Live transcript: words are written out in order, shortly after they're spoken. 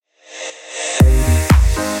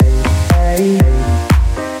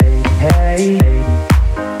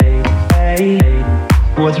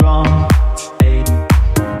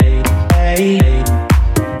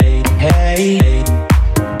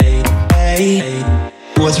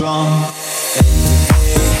what's wrong? Hey,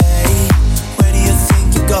 hey, where do you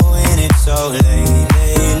think you're going? It's so late,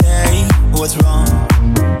 late, late. What's wrong?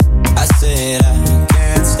 I said I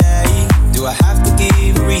can't stay. Do I have to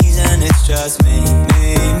give a reason? It's just me,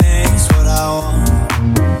 it's what I want.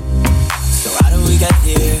 So how do we get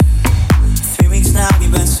here? 3 weeks now,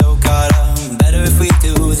 we've been so caught up. Better if we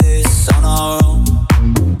do this on our own.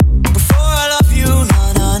 Before I love you,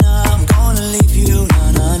 nah, nah, nah, I'm gonna leave you,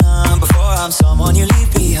 nah, nah, nah. Before I'm someone you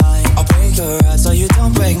leave behind, I'll break your heart so you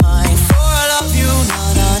don't break mine. Before I love you,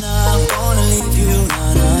 nah, nah, nah, I'm gonna leave you,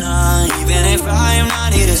 nah, nah, nah. Even if I'm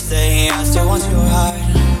not here to stay, I still want your heart.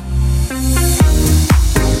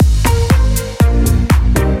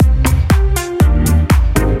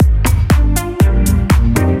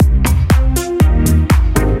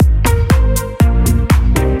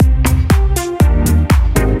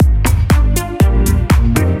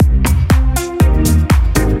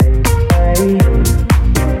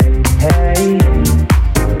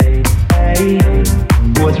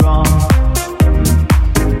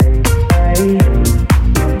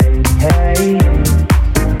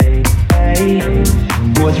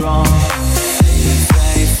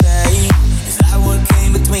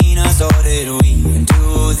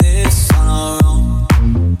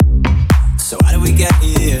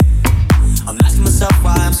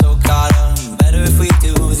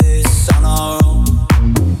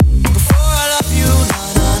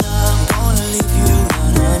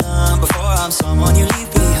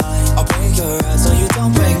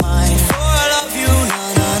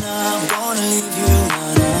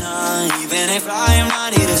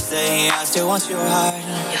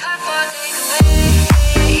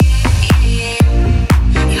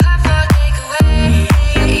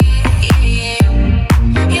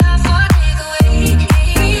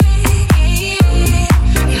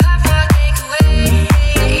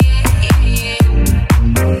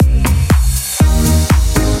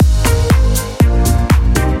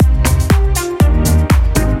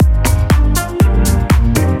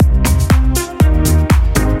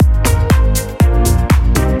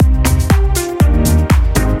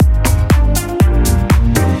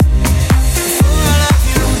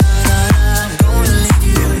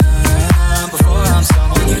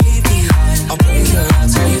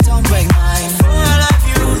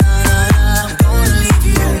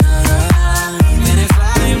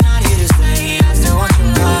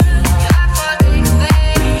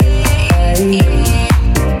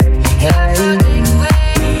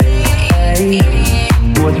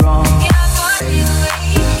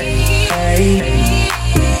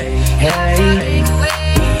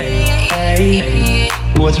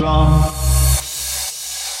 What's wrong?